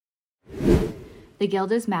The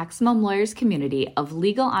Guild is Maximum Lawyers' community of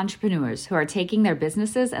legal entrepreneurs who are taking their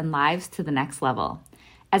businesses and lives to the next level.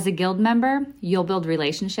 As a Guild member, you'll build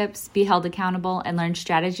relationships, be held accountable, and learn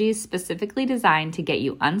strategies specifically designed to get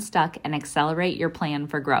you unstuck and accelerate your plan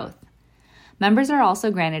for growth. Members are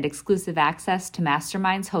also granted exclusive access to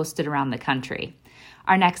masterminds hosted around the country.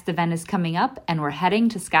 Our next event is coming up, and we're heading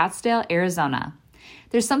to Scottsdale, Arizona.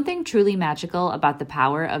 There's something truly magical about the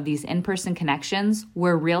power of these in-person connections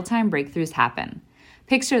where real-time breakthroughs happen.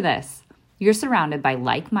 Picture this. You're surrounded by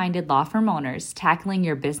like-minded law firm owners tackling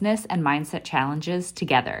your business and mindset challenges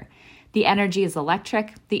together. The energy is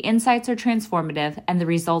electric, the insights are transformative, and the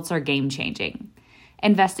results are game-changing.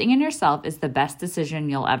 Investing in yourself is the best decision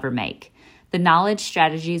you'll ever make. The knowledge,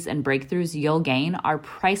 strategies, and breakthroughs you'll gain are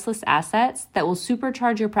priceless assets that will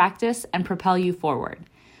supercharge your practice and propel you forward.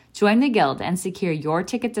 Join the Guild and secure your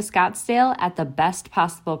ticket to Scottsdale at the best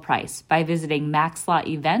possible price by visiting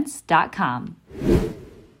maxlawevents.com.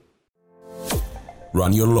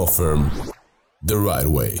 Run your law firm the right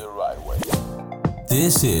way.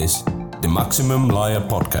 This is the Maximum Lawyer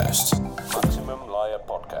Podcast.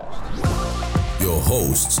 Your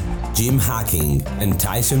hosts, Jim Hacking and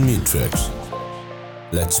Tyson Mutrux.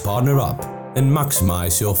 Let's partner up and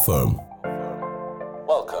maximize your firm.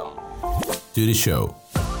 Welcome to the show.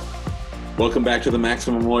 Welcome back to the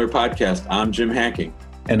Maximum Lawyer Podcast. I'm Jim Hacking.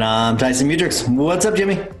 And I'm Tyson Mutrux. What's up,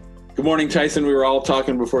 Jimmy? Good morning, Tyson. We were all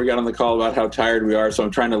talking before we got on the call about how tired we are, so I'm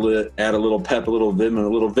trying to add a little pep, a little vim, and a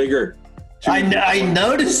little vigor. I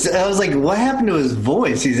noticed. I was like, what happened to his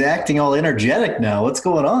voice? He's acting all energetic now. What's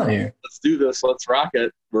going on here? Let's do this. Let's rock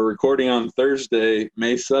it. We're recording on Thursday,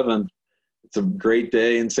 May 7th. It's a great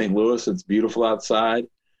day in St. Louis. It's beautiful outside.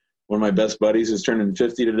 One of my best buddies is turning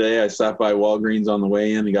 50 today. I stopped by Walgreens on the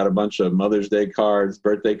way in. He got a bunch of Mother's Day cards,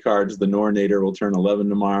 birthday cards. The Nornator will turn 11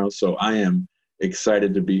 tomorrow, so I am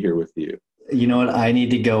excited to be here with you. You know what? I need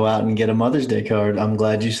to go out and get a Mother's Day card. I'm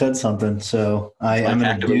glad you said something. So I'm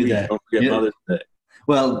going to do that. Don't forget Mother's Day.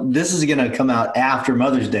 Well, this is going to come out after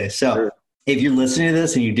Mother's Day. So sure. If you're listening to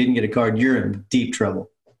this and you didn't get a card, you're in deep trouble.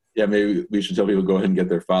 Yeah, maybe we should tell people go ahead and get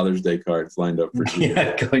their Father's Day cards lined up for you.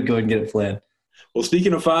 Yeah, go ahead and get it planned. Well,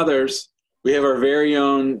 speaking of fathers, we have our very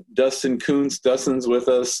own Dustyn Coontz. Dustyn's with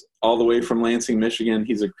us all the way from Lansing, Michigan.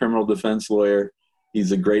 He's a criminal defense lawyer.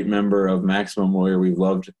 He's a great member of Maximum Lawyer. We've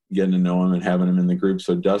loved getting to know him and having him in the group.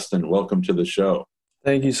 So, Dustyn, welcome to the show.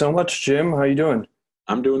 Thank you so much, Jim. How you doing?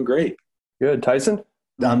 I'm doing great. Good. Tyson?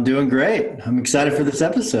 I'm doing great. I'm excited for this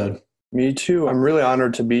episode. Me too. I'm really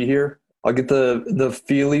honored to be here. I'll get the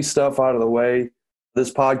feely stuff out of the way.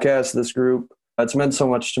 This podcast, this group, it's meant so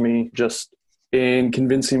much to me just in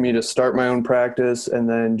convincing me to start my own practice and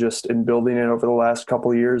then just in building it over the last couple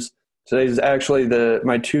of years. Today is actually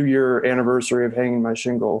my 2-year anniversary of hanging my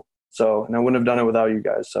shingle. And I wouldn't have done it without you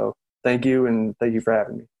guys. So thank you, and thank you for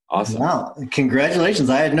having me. Awesome. Wow. Congratulations.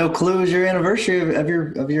 I had no clue it was your anniversary of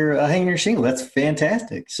your hanging your shingle. That's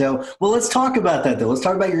fantastic. So, well, let's talk about that though. Let's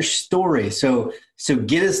talk about your story. So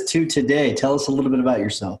get us to today. Tell us a little bit about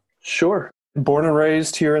yourself. Sure. Born and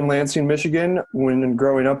raised here in Lansing, Michigan. When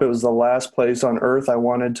growing up, it was the last place on earth I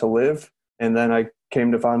wanted to live. And then I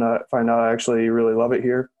came to find out I actually really love it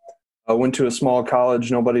here. I went to a small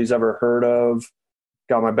college nobody's ever heard of,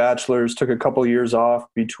 got my bachelor's, took a couple years off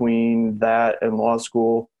between that and law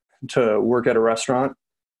school to work at a restaurant,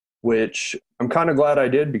 which I'm kind of glad I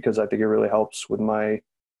did because I think it really helps with my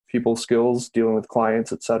people skills, dealing with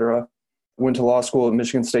clients, etc. Went to law school at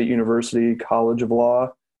Michigan State University, College of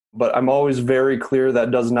Law, but I'm always very clear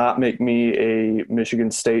that does not make me a Michigan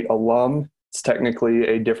State alum. It's technically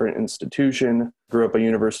a different institution. Grew up a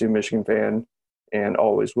University of Michigan fan and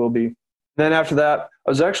always will be. Then after that, I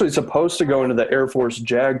was actually supposed to go into the Air Force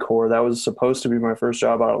JAG Corps. That was supposed to be my first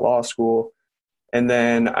job out of law school. And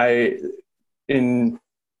then in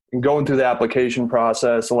going through the application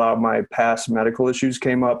process, a lot of my past medical issues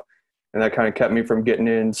came up, and that kind of kept me from getting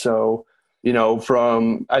in. So,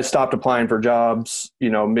 I stopped applying for jobs,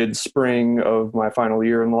 mid-spring of my final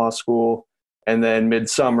year in law school. And then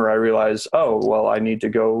mid-summer, I realized, I need to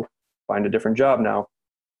go find a different job now.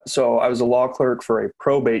 So I was a law clerk for a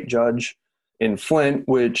probate judge in Flint,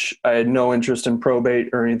 which I had no interest in probate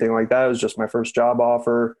or anything like that. It was just my first job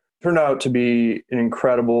offer. Turned out to be an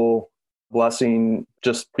incredible blessing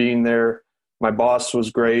just being there. My boss was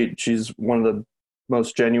great. She's one of the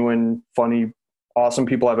most genuine, funny, awesome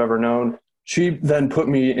people I've ever known. She then put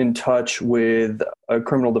me in touch with a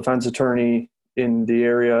criminal defense attorney in the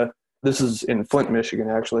area. This is in Flint, Michigan,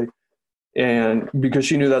 actually. And because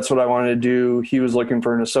she knew that's what I wanted to do, he was looking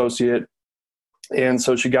for an associate. And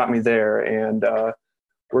so she got me there and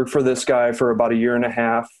worked for this guy for about a year and a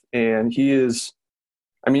half. And he is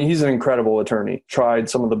I mean, he's an incredible attorney. Tried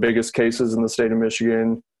some of the biggest cases in the state of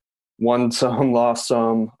Michigan, won some, lost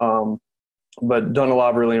some, but done a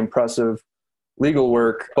lot of really impressive legal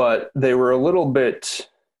work. But they were a little bit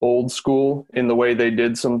old school in the way they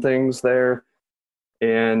did some things there.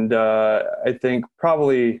 And I think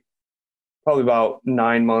probably about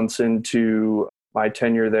 9 months into my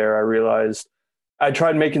tenure there, I realized I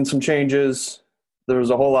tried making some changes. There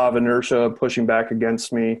was a whole lot of inertia pushing back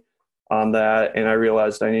against me on that, and I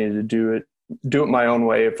realized I needed to do it my own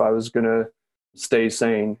way if I was going to stay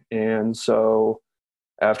sane. And so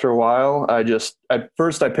after a while, I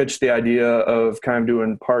pitched the idea of kind of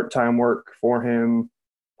doing part-time work for him,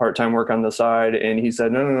 part-time work on the side, and he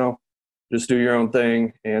said, no, just do your own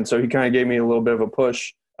thing. And so he kind of gave me a little bit of a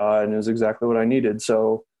push, and it was exactly what I needed.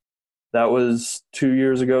 So that was 2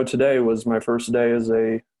 years ago today was my first day as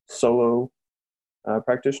a solo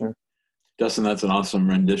practitioner. Dustyn, that's an awesome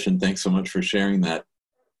rendition. Thanks so much for sharing that.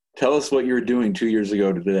 Tell us what you were doing 2 years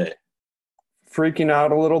ago today. Freaking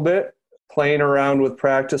out a little bit, playing around with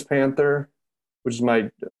Practice Panther, which is my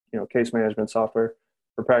case management software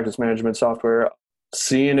or practice management software,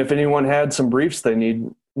 seeing if anyone had some briefs they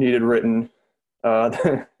needed written,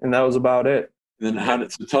 and that was about it. And then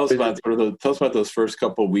tell us about those first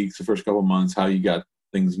couple of weeks, the first couple of months, how you got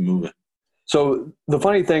things moving. So the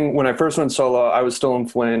funny thing, when I first went solo, I was still in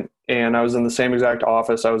Flint, and I was in the same exact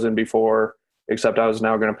office I was in before, except I was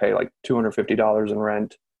now going to pay like $250 in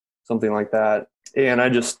rent, something like that. And I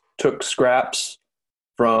just took scraps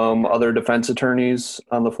from other defense attorneys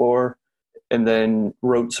on the floor and then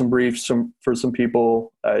wrote some briefs for some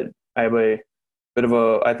people. I have a bit of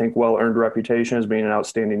a, I think, well-earned reputation as being an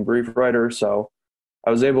outstanding brief writer. So I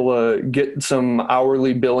was able to get some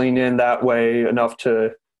hourly billing in that way, enough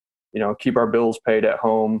to, keep our bills paid at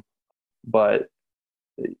home. But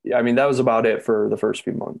I mean, that was about it for the first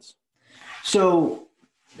few months. So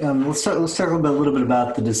let's talk a little bit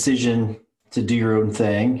about the decision to do your own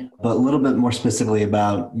thing, but a little bit more specifically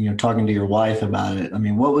about, talking to your wife about it. I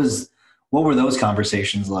mean, what were those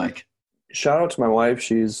conversations like? Shout out to my wife.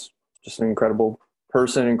 She's just an incredible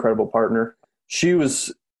person, incredible partner. She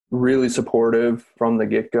was really supportive from the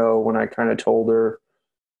get-go when I kind of told her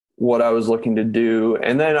what I was looking to do.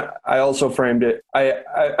 And then I also framed it.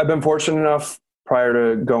 I've been fortunate enough prior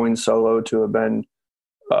to going solo to have been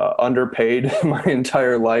underpaid my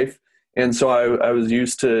entire life. And so I was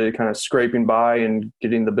used to kind of scraping by and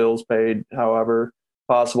getting the bills paid however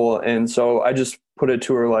possible. And so I just put it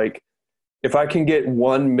to her like, if I can get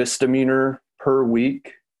one misdemeanor per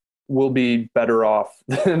week, we'll be better off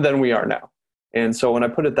than we are now. And so when I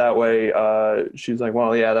put it that way, she's like,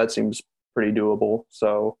 well, yeah, that seems pretty doable.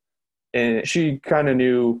 So, and she kind of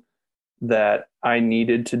knew that I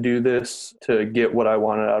needed to do this to get what I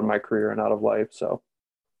wanted out of my career and out of life. So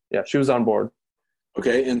yeah, she was on board.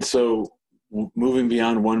 Okay. And so moving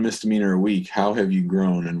beyond one misdemeanor a week, how have you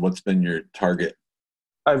grown and what's been your target?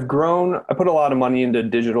 I've grown. I put a lot of money into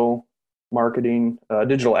digital marketing,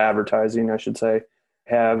 digital advertising, I should say.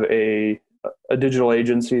 Have a digital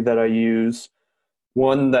agency that I use.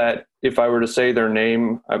 One that, if I were to say their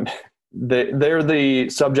name, they're the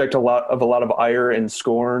subject of a lot of ire and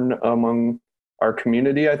scorn among our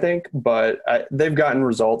community, I think. But they've gotten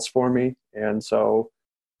results for me, and so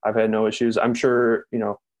I've had no issues. I'm sure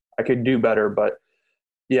I could do better, but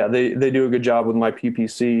yeah, they do a good job with my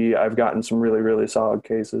PPC. I've gotten some really, really solid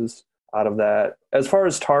cases out of that. As far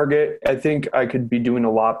as target, I think I could be doing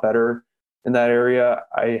a lot better in that area.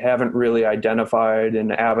 I haven't really identified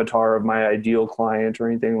an avatar of my ideal client or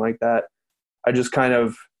anything like that. I just kind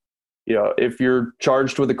of, if you're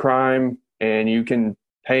charged with a crime and you can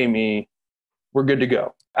pay me, we're good to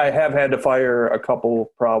go. I have had to fire a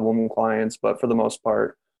couple problem clients, but for the most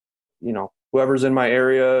part, whoever's in my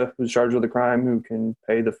area who's charged with a crime who can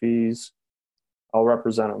pay the fees, I'll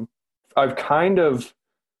represent them. I've kind of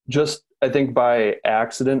just, I think by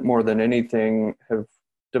accident more than anything, have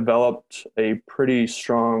developed a pretty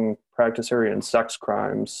strong practice area in sex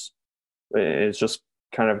crimes. It's just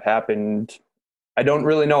kind of happened. I don't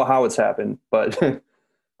really know how it's happened, but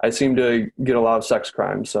I seem to get a lot of sex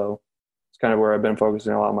crimes. So it's kind of where I've been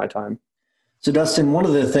focusing a lot of my time. So Dustyn, one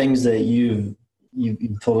of the things that you've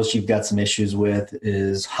told us you've got some issues with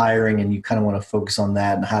is hiring, and you kind of want to focus on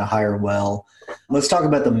that and how to hire well. Let's talk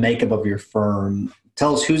about the makeup of your firm.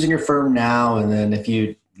 Tell us who's in your firm now, and then if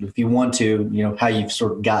you want to, how you've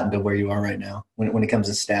sort of gotten to where you are right now when it comes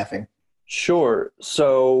to staffing. Sure.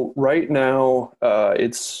 So right now,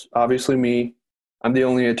 it's obviously me. I'm the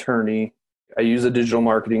only attorney. I use a digital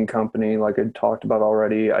marketing company like I talked about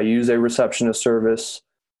already. I use a receptionist service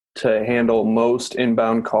to handle most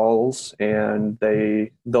inbound calls, and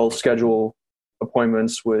they'll schedule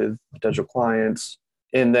appointments with potential clients.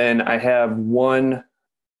 And then I have one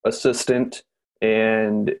assistant,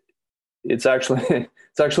 and it's actually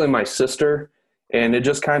my sister. And it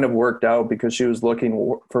just kind of worked out because she was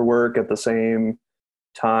looking for work at the same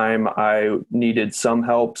time I needed some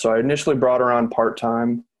help. So I initially brought her on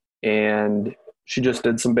part-time, and she just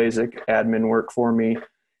did some basic admin work for me.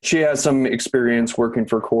 She has some experience working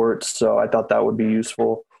for courts, so I thought that would be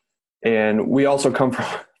useful. And we also come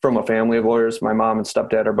from a family of lawyers. My mom and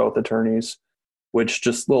stepdad are both attorneys, which,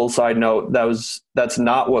 just a little side note, that's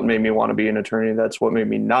not what made me want to be an attorney. That's what made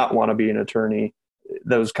me not want to be an attorney.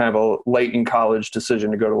 That was kind of a late in college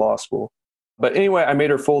decision to go to law school. But anyway, I made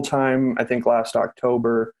her full-time, I think last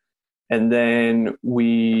October. And then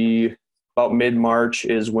about mid-March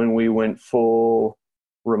is when we went full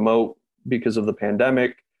remote because of the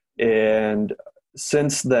pandemic. And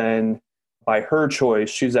since then, by her choice,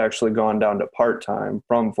 she's actually gone down to part-time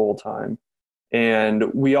from full-time.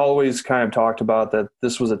 And we always kind of talked about that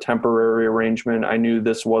this was a temporary arrangement. I knew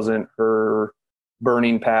this wasn't her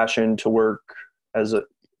burning passion to work as if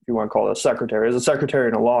you want to call it a secretary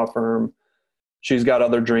in a law firm. She's got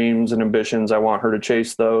other dreams and ambitions. I want her to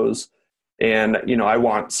chase those. And, I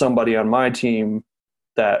want somebody on my team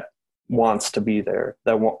that wants to be there,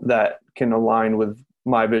 that can align with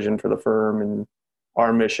my vision for the firm and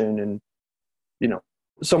our mission, and,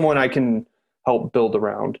 someone I can help build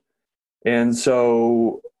around. And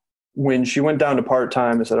so when she went down to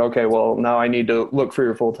part-time, I said, okay, well, now I need to look for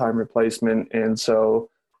your full-time replacement. And so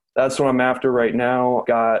that's what I'm after right now.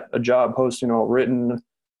 Got a job posting all written.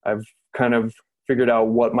 I've kind of figured out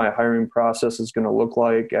what my hiring process is going to look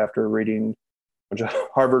like after reading a bunch of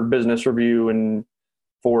Harvard Business Review and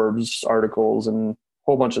Forbes articles and a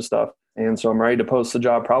whole bunch of stuff. And so I'm ready to post the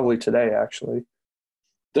job probably today, actually.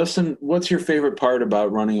 Dustyn, what's your favorite part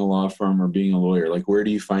about running a law firm or being a lawyer? Like, where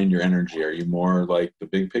do you find your energy? Are you more like the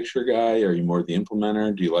big picture guy? Are you more the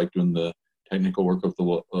implementer? Do you like doing the technical work of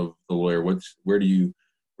the lawyer? Where do you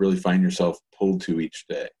really find yourself pulled to each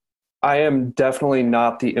day? I am definitely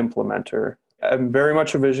not the implementer. I'm very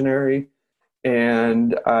much a visionary,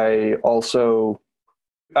 and I go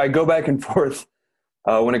back and forth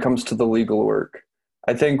when it comes to the legal work.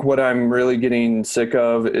 I think what I'm really getting sick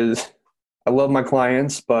of is I love my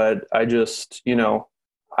clients, but I just,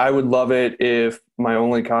 I would love it if my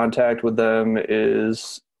only contact with them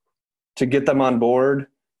is to get them on board.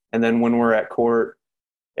 And then when we're at court,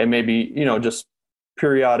 and maybe, just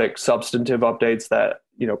periodic substantive updates that,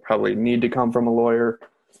 probably need to come from a lawyer.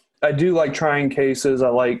 I do like trying cases. I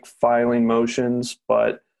like filing motions,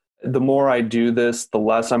 but the more I do this, the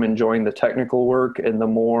less I'm enjoying the technical work, and the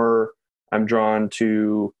more I'm drawn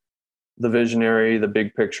to the visionary, the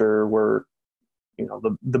big picture work,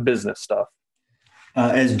 the business stuff.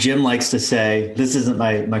 As Jim likes to say, this isn't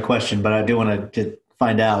my question, but I do want to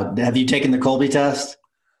find out. Have you taken the Colby test?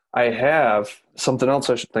 I have. Something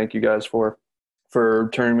else I should thank you guys for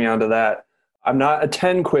turning me on to that. I'm not a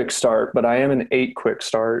 10 quick start, but I am an 8 quick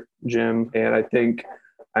start, Jim. And I think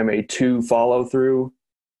I'm a 2 follow through.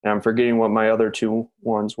 And I'm forgetting what my other 2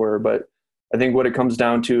 ones were. But I think what it comes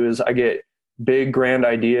down to is I get big, grand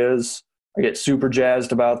ideas. I get super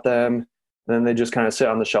jazzed about them. And then they just kind of sit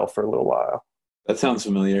on the shelf for a little while. That sounds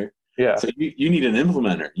familiar. Yeah. So you need an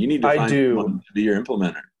implementer. You need to find someone to be your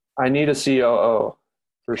implementer. I need a COO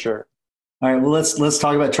for sure. All right, well, let's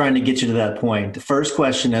talk about trying to get you to that point. The first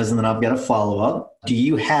question is, and then I've got a follow-up. Do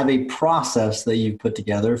you have a process that you've put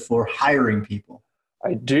together for hiring people?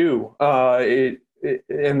 I do.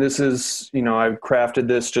 And this is, I've crafted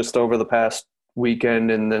this just over the past weekend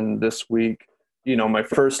and then this week. My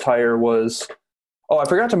first hire was, I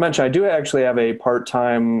forgot to mention, I do actually have a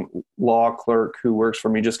part-time law clerk who works for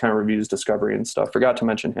me, just kind of reviews discovery and stuff. Forgot to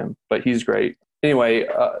mention him, but he's great. Anyway,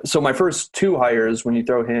 so my first 2 hires, when you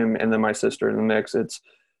throw him and then my sister in the mix, it's,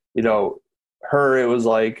 her, it was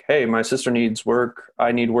like, hey, my sister needs work.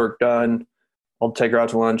 I need work done. I'll take her out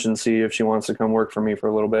to lunch and see if she wants to come work for me for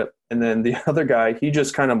a little bit. And then the other guy, he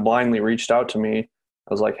just kind of blindly reached out to me.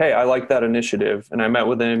 I was like, hey, I like that initiative. And I met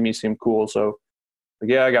with him. He seemed cool. So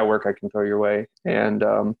yeah, I got work I can throw your way. And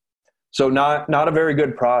so not a very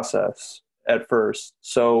good process at first.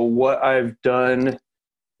 So what I've done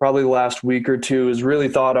probably the last week or 2 is really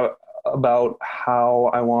thought about how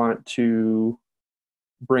I want to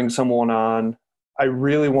bring someone on. I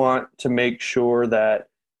really want to make sure that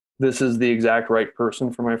this is the exact right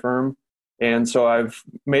person for my firm. And so I've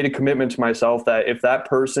made a commitment to myself that if that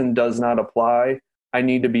person does not apply, I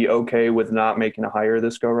need to be okay with not making a hire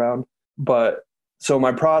this go round. But so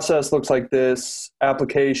my process looks like this: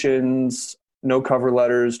 applications, no cover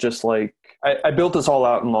letters, just like I built this all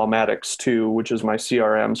out in Lawmatics too, which is my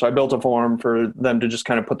CRM. So I built a form for them to just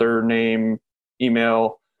kind of put their name,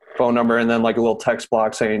 email, phone number, and then like a little text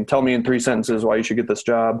block saying, tell me in 3 sentences why you should get this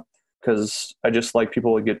job. Because I just like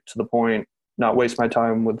people to get to the point, not waste my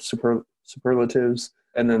time with superlatives,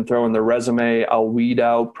 and then throw in their resume. I'll weed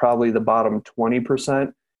out probably the bottom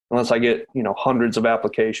 20%. Unless I get, hundreds of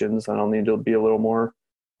applications, then I'll need to be a little more.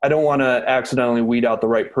 I don't want to accidentally weed out the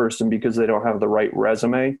right person because they don't have the right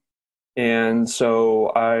resume. And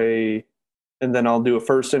so then I'll do a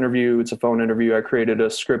first interview. It's a phone interview. I created a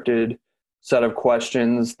scripted set of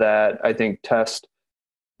questions that I think test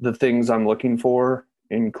the things I'm looking for,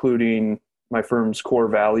 including my firm's core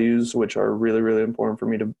values, which are really, really important for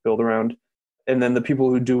me to build around. And then the people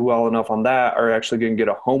who do well enough on that are actually going to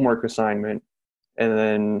get a homework assignment. And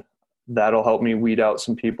then that'll help me weed out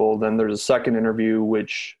some people. Then there's a second interview,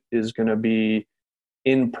 which is going to be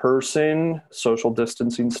in person, social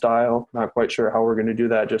distancing style. Not quite sure how we're going to do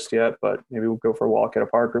that just yet, but maybe we'll go for a walk at a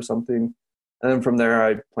park or something. And then from there,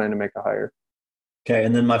 I plan to make a hire. Okay.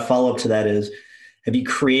 And then my follow-up to that is, have you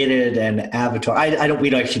created an avatar?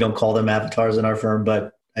 We actually don't call them avatars in our firm,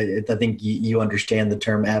 but I think you understand the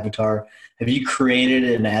term avatar. Have you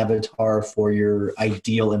created an avatar for your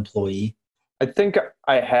ideal employee? I think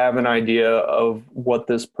I have an idea of what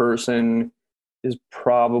this person is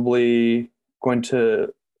probably going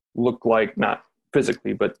to look like, not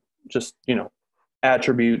physically, but just,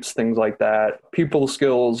 attributes, things like that. People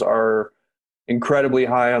skills are incredibly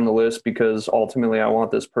high on the list because ultimately I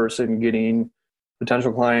want this person getting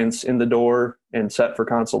potential clients in the door and set for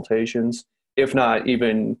consultations, if not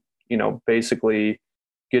even, basically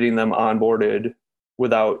getting them onboarded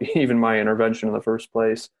without even my intervention in the first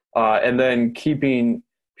place. And then keeping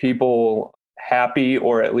people happy,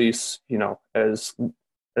 or at least, as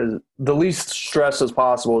the least stress as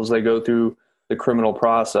possible as they go through the criminal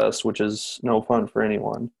process, which is no fun for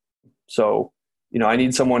anyone. So, I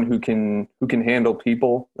need someone who can handle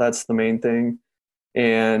people. That's the main thing.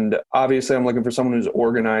 And obviously I'm looking for someone who's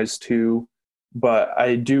organized too, but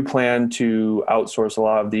I do plan to outsource a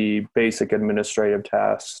lot of the basic administrative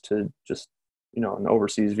tasks to just, an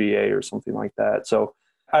overseas VA or something like that. So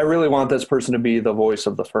I really want this person to be the voice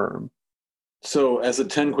of the firm. So as a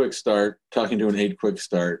 10 quick start, talking to an 8 quick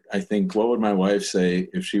start, I think, what would my wife say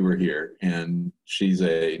if she were here? And she's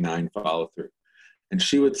a 9 follow through. And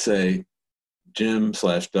she would say,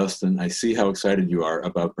 Jim/Dustyn, I see how excited you are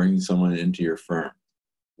about bringing someone into your firm.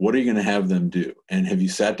 What are you going to have them do? And have you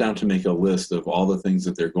sat down to make a list of all the things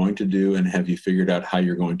that they're going to do? And have you figured out how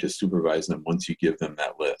you're going to supervise them once you give them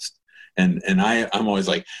that list? And I'm always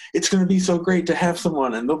like, it's going to be so great to have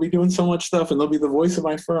someone, and they'll be doing so much stuff, and they'll be the voice of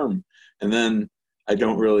my firm. And then I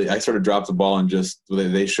sort of drop the ball and just,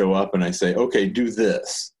 they show up and I say, okay, do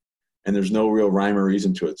this. And there's no real rhyme or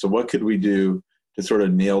reason to it. So what could we do to sort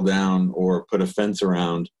of nail down or put a fence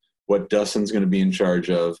around what Dustyn's going to be in charge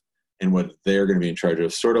of and what they're going to be in charge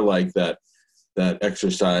of? Sort of like that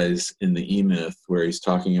exercise in the E-Myth where he's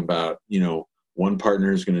talking about, one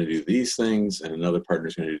partner is going to do these things and another partner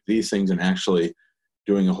is going to do these things, and actually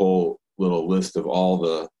doing a whole little list of all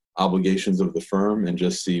the obligations of the firm and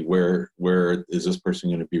just see where is this person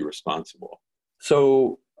going to be responsible.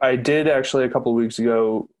 So I did actually a couple of weeks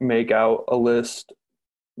ago make out a list,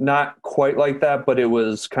 not quite like that, but it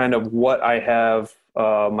was kind of what I have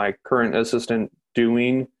my current assistant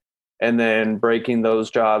doing, and then breaking those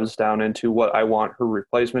jobs down into what I want her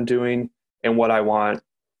replacement doing and what I want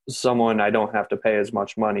someone I don't have to pay as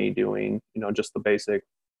much money doing, just the basic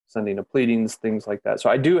sending of pleadings, things like that. So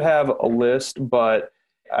I do have a list, but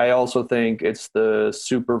I also think it's the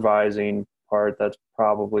supervising part that's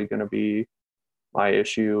probably going to be my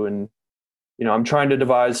issue. And, I'm trying to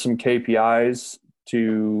devise some KPIs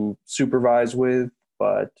to supervise with,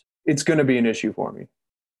 but it's going to be an issue for me.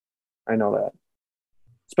 I know that,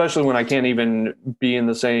 especially when I can't even be in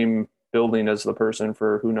the same building as the person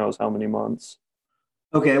for who knows how many months.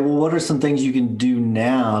 Okay, well, what are some things you can do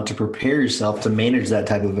now to prepare yourself to manage that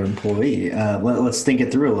type of employee? Let's think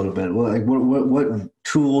it through a little bit. What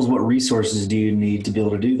tools, what resources do you need to be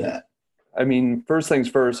able to do that? I mean, first things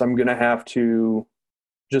first, I'm going to have to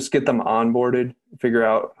just get them onboarded, figure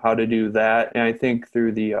out how to do that. And I think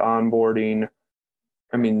through the onboarding,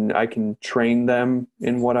 I can train them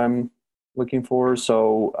in what I'm looking for.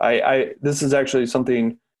 So this is actually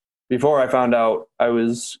something, before I found out I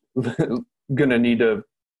was going to need to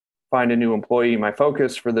find a new employee, my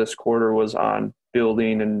focus for this quarter was on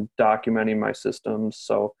building and documenting my systems.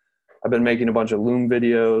 So I've been making a bunch of Loom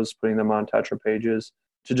videos, putting them on Tetra pages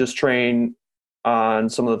to just train on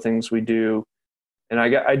some of the things we do. And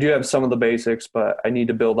I do have some of the basics, but I need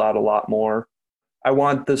to build out a lot more. I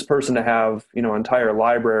want this person to have, entire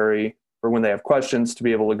library for when they have questions to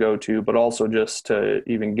be able to go to, but also just to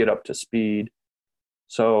even get up to speed.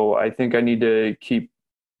 So I think I need to keep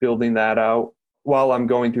building that out while I'm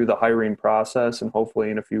going through the hiring process, and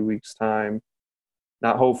hopefully in a few weeks' time,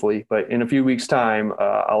 not hopefully, but in a few weeks' time,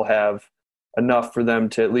 I'll have enough for them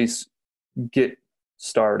to at least get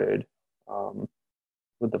started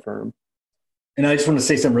with the firm. And I just want to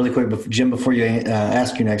say something really quick, Jim, before you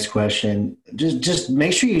ask your next question. Just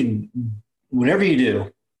make sure whatever you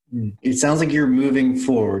do, it sounds like you're moving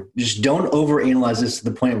forward. Just don't overanalyze this to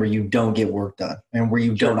the point where you don't get work done and where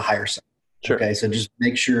you don't hire someone. Sure. Okay, so just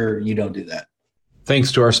make sure you don't do that.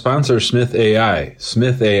 Thanks to our sponsor, Smith AI.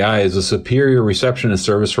 Smith AI is a superior receptionist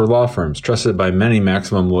service for law firms, trusted by many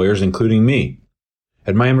maximum lawyers, including me.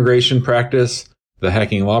 At my immigration practice, the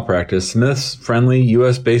hacking law practice, Smith's friendly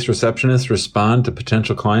U.S.-based receptionists respond to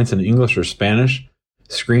potential clients in English or Spanish,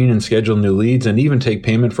 screen and schedule new leads, and even take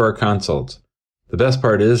payment for our consults. The best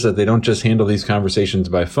part is that they don't just handle these conversations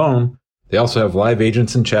by phone, they also have live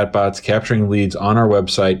agents and chatbots capturing leads on our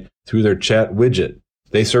website through their chat widget.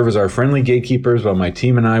 They serve as our friendly gatekeepers while my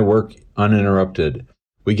team and I work uninterrupted.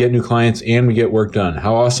 We get new clients and we get work done.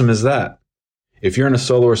 How awesome is that? If you're in a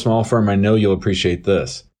solo or small firm, I know you'll appreciate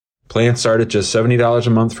this. Plans start at just $70 a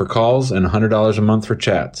month for calls and $100 a month for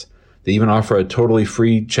chats. They even offer a totally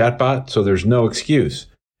free chatbot, so there's no excuse.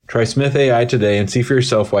 Try Smith AI today and see for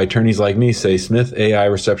yourself why attorneys like me say Smith AI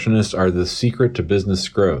receptionists are the secret to business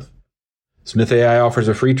growth. Smith AI offers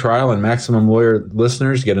a free trial, and Maximum Lawyer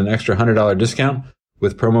listeners get an extra $100 discount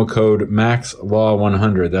with promo code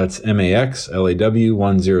MAXLAW100. That's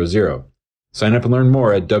MAXLAW100. Sign up and learn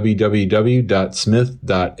more at www.smith.ai.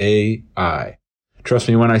 Trust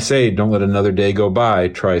me when I say, don't let another day go by.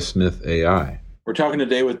 Try Smith AI. We're talking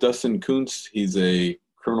today with Dustyn Coontz. He's a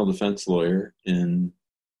criminal defense lawyer in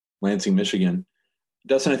Lansing, Michigan.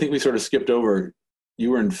 Dustyn, I think we sort of skipped over.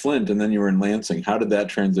 You were in Flint and then you were in Lansing. How did that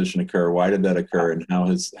transition occur? Why did that occur? And how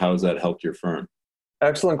has that helped your firm?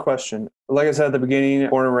 Excellent question. Like I said at the beginning,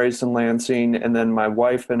 born and raised in Lansing, and then my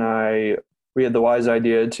wife and I, we had the wise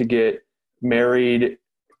idea to get married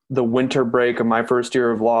the winter break of my first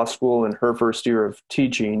year of law school and her first year of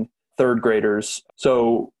teaching third graders.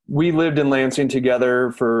 So we lived in Lansing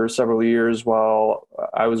together for several years while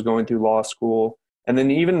I was going through law school. And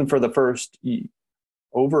then even for the first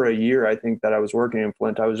over a year, I think, that I was working in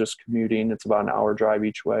Flint, I was just commuting. It's about an hour drive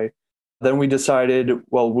each way. Then we decided,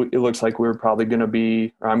 well, it looks like I'm going to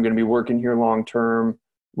be working here long term.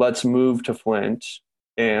 Let's move to Flint.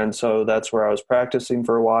 And so that's where I was practicing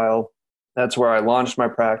for a while. That's where I launched my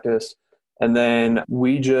practice. And then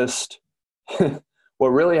we just, what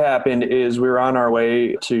really happened is we were on our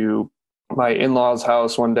way to my in-laws'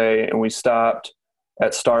 house one day, and we stopped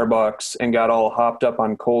at Starbucks and got all hopped up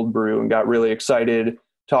on cold brew and got really excited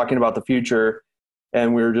talking about the future.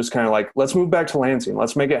 And we were just kind of like, let's move back to Lansing.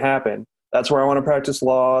 Let's make it happen. That's where I want to practice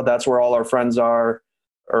law. That's where all our friends are,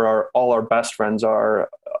 or all our best friends are.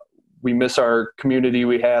 We miss our community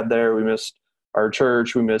we had there. We missed our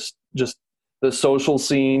church. We missed just the social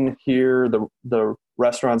scene here, the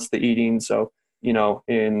restaurants, the eating. So,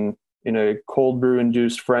 in a cold brew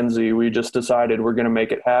induced frenzy, we just decided we're going to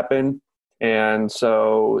make it happen. And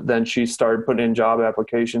so then she started putting in job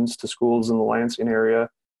applications to schools in the Lansing area.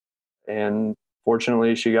 And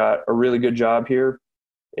fortunately, she got a really good job here.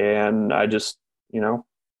 And I just, the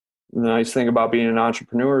nice thing about being an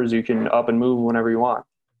entrepreneur is you can up and move whenever you want.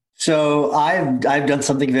 So I've done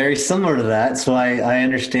something very similar to that. So I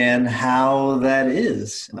understand how that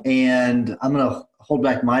is. And I'm going to hold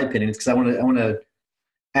back my opinions because I want to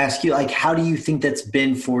ask you, how do you think that's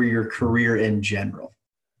been for your career in general?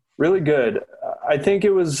 Really good. I think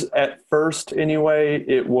it was, at first anyway,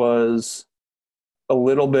 it was a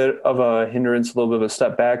little bit of a hindrance, a little bit of a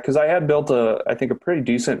step back, because I had built I think a pretty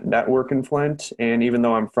decent network in Flint. And even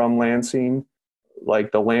though I'm from Lansing,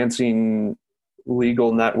 like the Lansing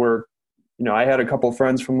legal network, I had a couple of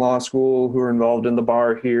friends from law school who were involved in the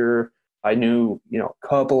bar here. I knew, a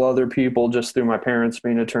couple other people just through my parents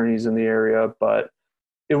being attorneys in the area, but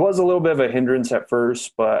it was a little bit of a hindrance at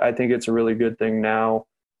first, but I think it's a really good thing now.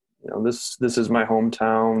 This is my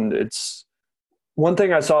hometown. It's one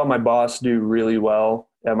thing I saw my boss do really well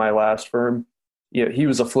at my last firm. He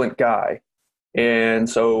was a Flint guy. And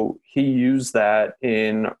so he used that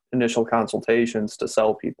in initial consultations to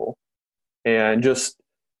sell people. And just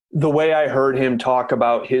the way I heard him talk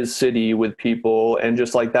about his city with people, and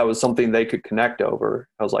just like that was something they could connect over.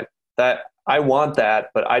 I was like, I want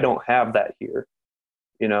that, but I don't have that here,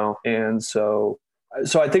 And so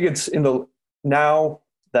I think it's now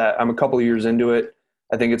that I'm a couple of years into it,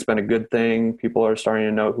 I think it's been a good thing. People are starting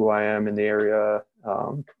to know who I am in the area.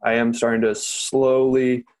 I am starting to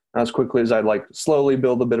slowly, not as quickly as I'd like, slowly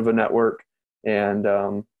build a bit of a network.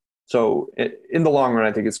 And so in the long run,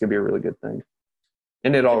 I think it's going to be a really good thing.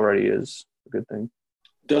 And it already is a good thing.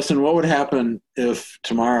 Dustyn, what would happen if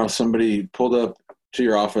tomorrow somebody pulled up to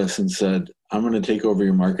your office and said, I'm going to take over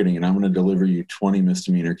your marketing and I'm going to deliver you 20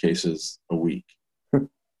 misdemeanor cases a week?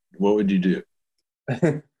 What would you do?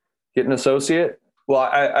 Get an associate? Well,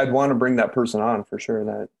 I'd want to bring that person on for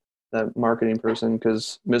sure, that marketing person,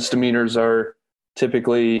 because misdemeanors are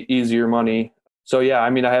typically easier money. So yeah, I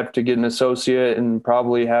mean, I have to get an associate and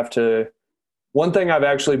probably have to. One thing I've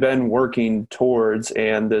actually been working towards,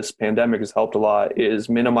 and this pandemic has helped a lot, is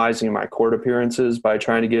minimizing my court appearances by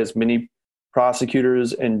trying to get as many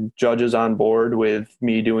prosecutors and judges on board with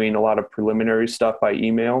me doing a lot of preliminary stuff by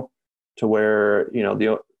email, to where,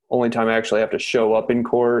 the only time I actually have to show up in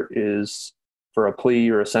court is for a plea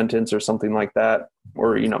or a sentence or something like that,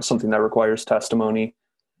 or, something that requires testimony.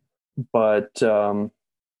 But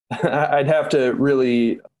I'd have to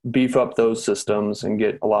really beef up those systems and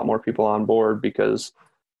get a lot more people on board, because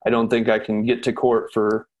I don't think I can get to court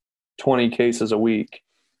for 20 cases a week.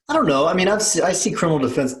 I don't know. I mean, I see criminal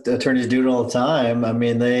defense attorneys do it all the time.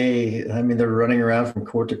 They're running around from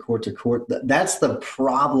court to court to court. That's the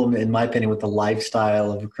problem, in my opinion, with the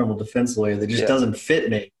lifestyle of a criminal defense lawyer that just doesn't fit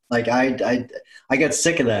me. Like I got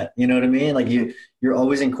sick of that. You know what I mean? Like you're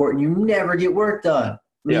always in court and you never get work done.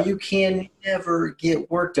 You can never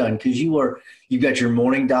get work done because you've got your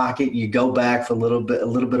morning docket. You go back for a little bit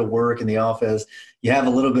of work in the office. You have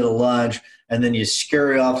a little bit of lunch, and then you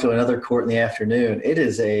scurry off to another court in the afternoon.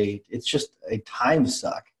 It's just a time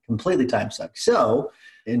suck, completely time suck. So,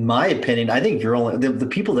 in my opinion, I think you're only the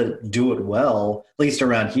people that do it well, at least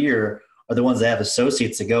around here, are the ones that have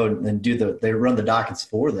associates that go and they run the dockets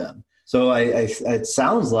for them. So it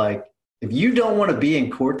sounds like if you don't want to be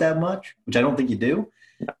in court that much, which I don't think you do,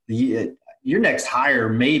 your next hire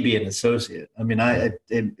may be an associate. I mean,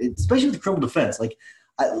 especially with criminal defense. Like,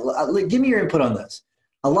 give me your input on this.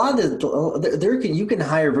 A lot of you can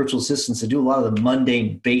hire virtual assistants to do a lot of the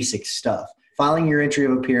mundane, basic stuff, filing your entry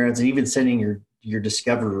of appearance, and even sending your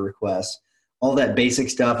discovery requests. All that basic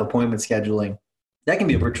stuff, appointment scheduling, that can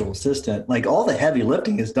be a virtual assistant. Like, all the heavy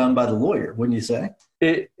lifting is done by the lawyer, wouldn't you say?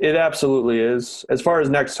 It absolutely is. As far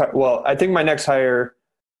as I think my next hire,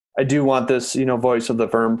 I do want this, voice of the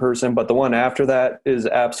firm person, but the one after that is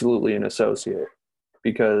absolutely an associate,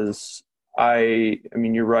 because I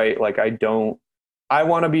mean, you're right. Like, I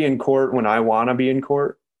want to be in court when I want to be in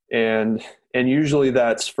court. And usually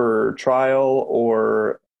that's for trial,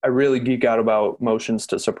 or I really geek out about motions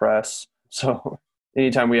to suppress. So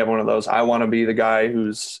anytime we have one of those, I want to be the guy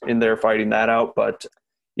who's in there fighting that out. But,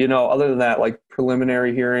 other than that, like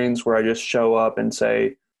preliminary hearings where I just show up and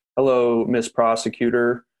say, hello, Miss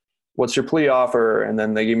Prosecutor, what's your plea offer? And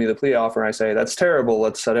then they give me the plea offer and I say, that's terrible.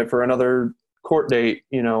 Let's set it for another court date,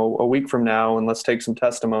 a week from now, and let's take some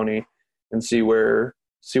testimony and see where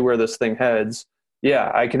this thing heads.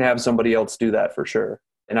 Yeah, I can have somebody else do that for sure.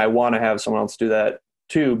 And I want to have someone else do that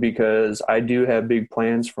too, because I do have big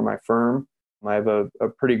plans for my firm. I have a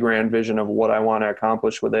pretty grand vision of what I want to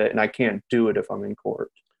accomplish with it, and I can't do it if I'm in court.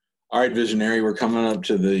 All right, visionary, we're coming up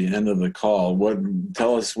to the end of the call.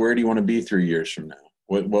 Tell us, where do you want to be 3 years from now?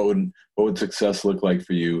 What would success look like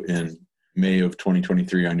for you in May of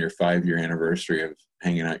 2023 on your 5-year anniversary of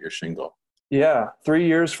hanging out your shingle? Yeah, 3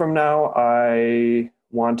 years from now, I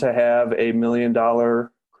want to have $1 million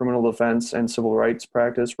criminal defense and civil rights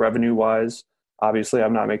practice, revenue-wise. Obviously,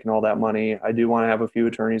 I'm not making all that money. I do want to have a few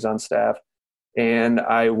attorneys on staff. And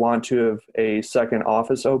I want to have a second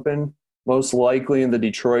office open, most likely in the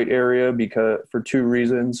Detroit area, because for 2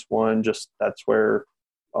 reasons. One, just that's where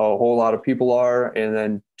a whole lot of people are. And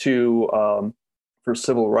then 2, for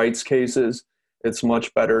civil rights cases, it's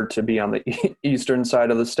much better to be on the eastern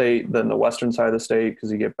side of the state than the western side of the state, because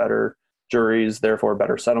you get better juries, therefore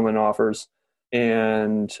better settlement offers,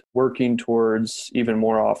 and working towards even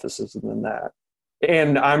more offices than that.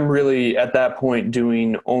 And I'm really at that point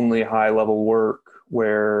doing only high level work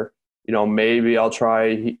where, maybe I'll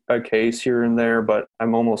try a case here and there, but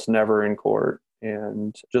I'm almost never in court,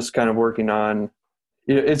 and just kind of working on,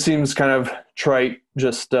 it seems kind of trite,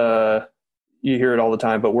 just, you hear it all the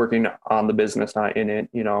time, but working on the business, not in it.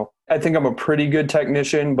 I think I'm a pretty good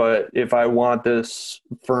technician, but if I want this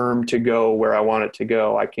firm to go where I want it to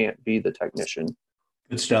go, I can't be the technician.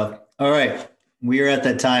 Good stuff. All right. We are at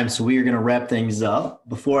that time, so we are going to wrap things up.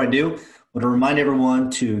 Before I do, I want to remind everyone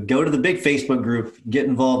to go to the big Facebook group, get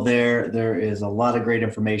involved there. There is a lot of great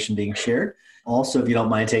information being shared. Also, if you don't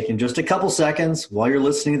mind taking just a couple seconds while you're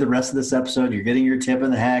listening to the rest of this episode, you're getting your tip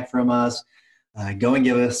and the hack from us. go and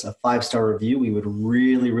give us a 5-star review. We would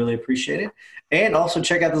really, really appreciate it. And also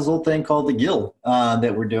check out this little thing called the Guild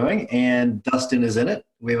that we're doing. And Dustyn is in it.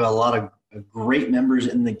 We have a lot of great members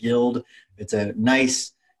in the Guild. It's a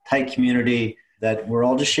nice, tight community that we're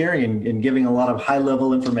all just sharing and giving a lot of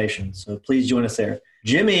high-level information. So please join us there.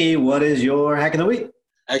 Jimmy, what is your hack of the week?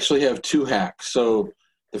 I actually have 2 hacks. So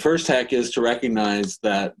the first hack is to recognize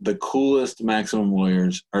that the coolest Maximum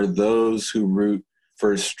lawyers are those who root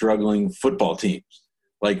for struggling football teams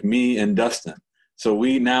like me and Dustyn. So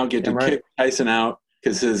we now get to kick Tyson out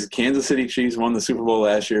because his Kansas City Chiefs won the Super Bowl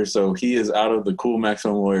last year. So he is out of the cool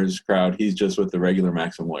Maximum lawyers crowd. He's just with the regular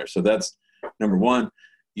Maximum lawyers. So that's number one.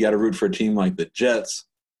 You got to root for a team like the Jets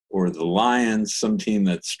or the Lions, some team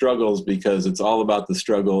that struggles, because it's all about the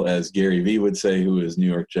struggle, as Gary Vee would say, who is New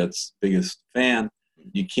York Jets' biggest fan.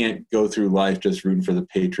 You can't go through life just rooting for the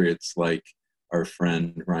Patriots like our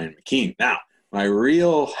friend Ryan McKean. Now, my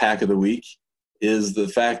real hack of the week is the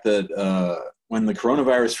fact that when the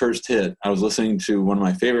coronavirus first hit, I was listening to one of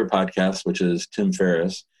my favorite podcasts, which is Tim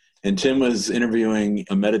Ferriss. And Tim was interviewing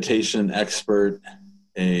a meditation expert,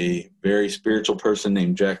 a very spiritual person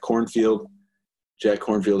named Jack Kornfield. Jack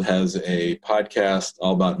Kornfield has a podcast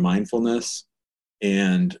all about mindfulness.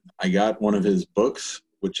 And I got one of his books,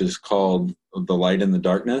 which is called The Light in the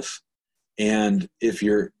Darkness. And if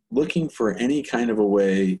you're looking for any kind of a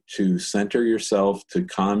way to center yourself, to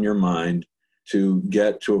calm your mind, to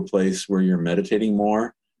get to a place where you're meditating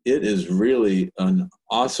more, it is really an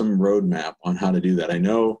awesome roadmap on how to do that. I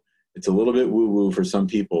know it's a little bit woo-woo for some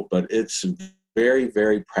people, but it's very,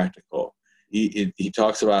 very practical. He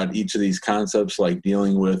talks about each of these concepts, like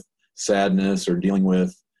dealing with sadness or dealing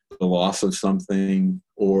with the loss of something,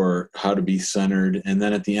 or how to be centered. And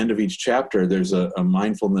then at the end of each chapter, there's a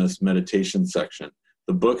mindfulness meditation section.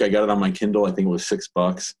 The book, I got it on my Kindle. I think it was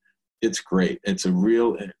 $6. It's great. It's a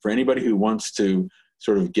real, for anybody who wants to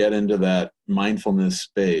sort of get into that mindfulness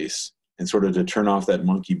space and sort of to turn off that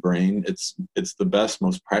monkey brain, it's the best,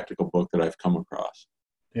 most practical book that I've come across.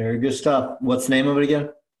 Very good stuff. What's the name of it again?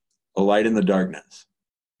 A Light in the Darkness.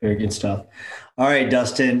 Very good stuff. All right,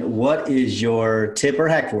 Dustyn, what is your tip or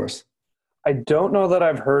hack for us? I don't know that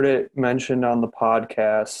I've heard it mentioned on the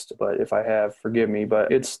podcast, but if I have, forgive me.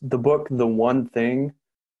 But it's the book The One Thing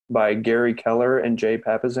by Gary Keller and Jay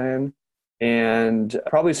Papasan. And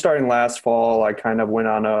probably starting last fall, I kind of went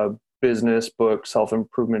on a business book,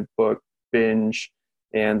 self-improvement book binge.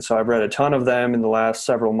 And so I've read a ton of them in the last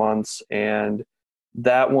several months. And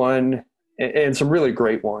that one, and some really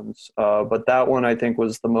great ones, but that one I think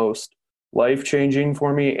was the most life-changing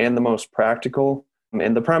for me and the most practical.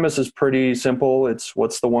 And the premise is pretty simple. It's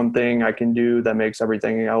what's the one thing I can do that makes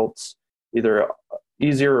everything else either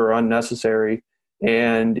easier or unnecessary.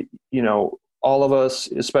 And, you know, all of us,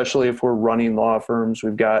 especially if we're running law firms,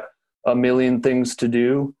 we've got a million things to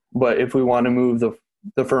do. But if we want to move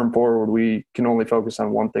the firm forward, we can only focus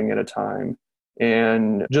on one thing at a time.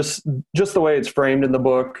 And just the way it's framed in the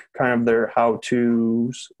book, kind of their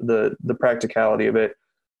how-tos, the practicality of it,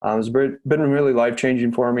 has been really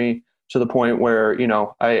life-changing for me, to the point where, you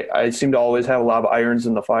know, I seem to always have a lot of irons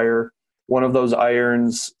in the fire. One of those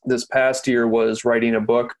irons this past year was writing a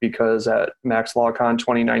book, because at Max LawCon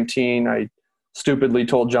 2019, I stupidly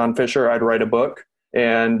told John Fisher I'd write a book.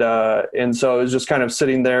 And so it was just kind of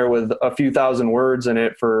sitting there with a few thousand words in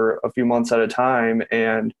it for a few months at a time.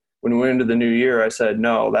 And when we went into the new year, I said,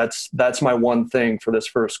 no, that's my one thing for this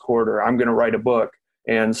first quarter. I'm going to write a book.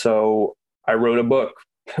 And so I wrote a book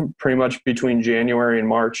pretty much between January and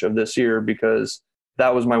March of this year, because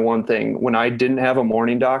that was my one thing. When I didn't have a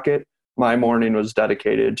morning docket, my morning was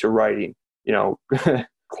dedicated to writing. You know,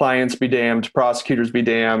 clients be damned, prosecutors be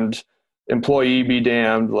damned, employee be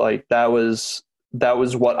damned. Like that was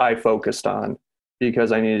what I focused on,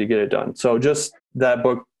 because I needed to get it done. So just that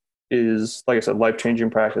book is, like I said,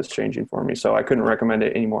 life-changing, practice-changing for me. So I couldn't recommend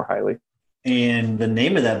it any more highly. And the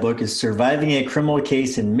name of that book is Surviving a Criminal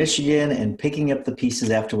Case in Michigan and Picking Up the Pieces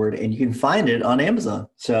Afterward. And you can find it on Amazon.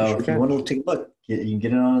 So if you want to take a look, you can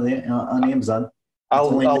get it on Amazon.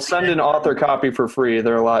 I'll send an author copy for free.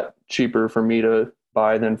 They're a lot cheaper for me to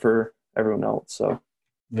buy than for everyone else. So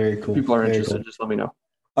very cool. If people are interested, just let me know.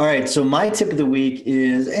 All right. So my tip of the week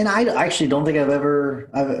is, and I actually don't think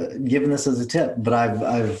I've given this as a tip, but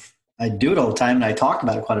I do it all the time, and I talk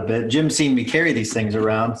about it quite a bit. Jim's seen me carry these things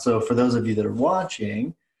around. So for those of you that are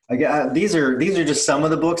watching, these are just some of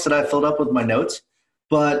the books that I filled up with my notes.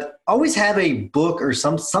 But always have a book or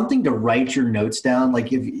something to write your notes down. Like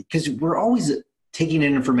because we're always taking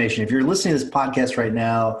in information. If you're listening to this podcast right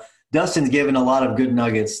now, Dustyn's given a lot of good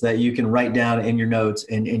nuggets that you can write down in your notes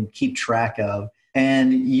and keep track of.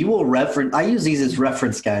 and you will reference. I use these as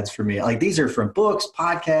reference guides for me. Like these are from books,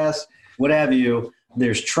 podcasts, what have you.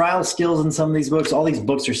 There's trial skills in some of these books. All these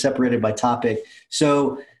books are separated by topic.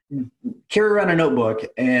 So carry around a notebook,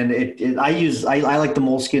 and I like the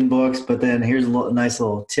Moleskine books, but then here's a nice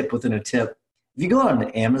little tip within a tip. If you go on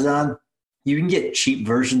Amazon, you can get cheap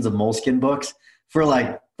versions of Moleskine books for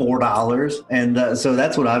like $4. And so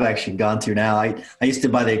that's what I've actually gone to now. I used to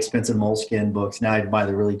buy the expensive Moleskine books. Now I buy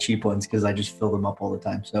the really cheap ones because I just fill them up all the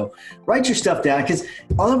time. So write your stuff down, because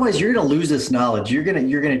otherwise you're going to lose this knowledge. You're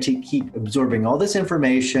going to keep absorbing all this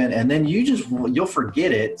information, and then you'll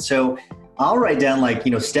forget it. So I'll write down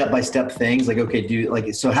step-by-step things like,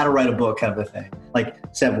 okay, so how to write a book kind of a thing. Like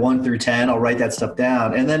step 1 through 10, I'll write that stuff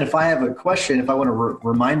down. And then if I have a question, if I want to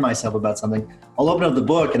remind myself about something, I'll open up the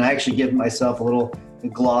book and I actually give myself a little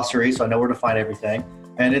glossary so I know where to find everything.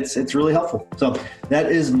 And it's really helpful. So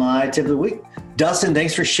that is my tip of the week. Dustyn,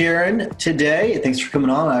 thanks for sharing today. Thanks for coming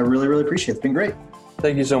on. I really, really appreciate it. It's been great.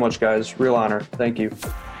 Thank you so much, guys. Real honor. Thank you.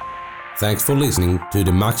 Thanks for listening to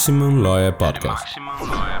the Maximum Lawyer Podcast.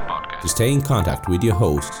 To stay in contact with your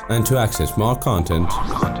host and to access more content,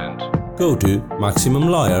 go to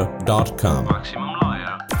MaximumLawyer.com.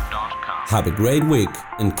 Have a great week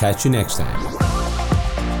and catch you next time.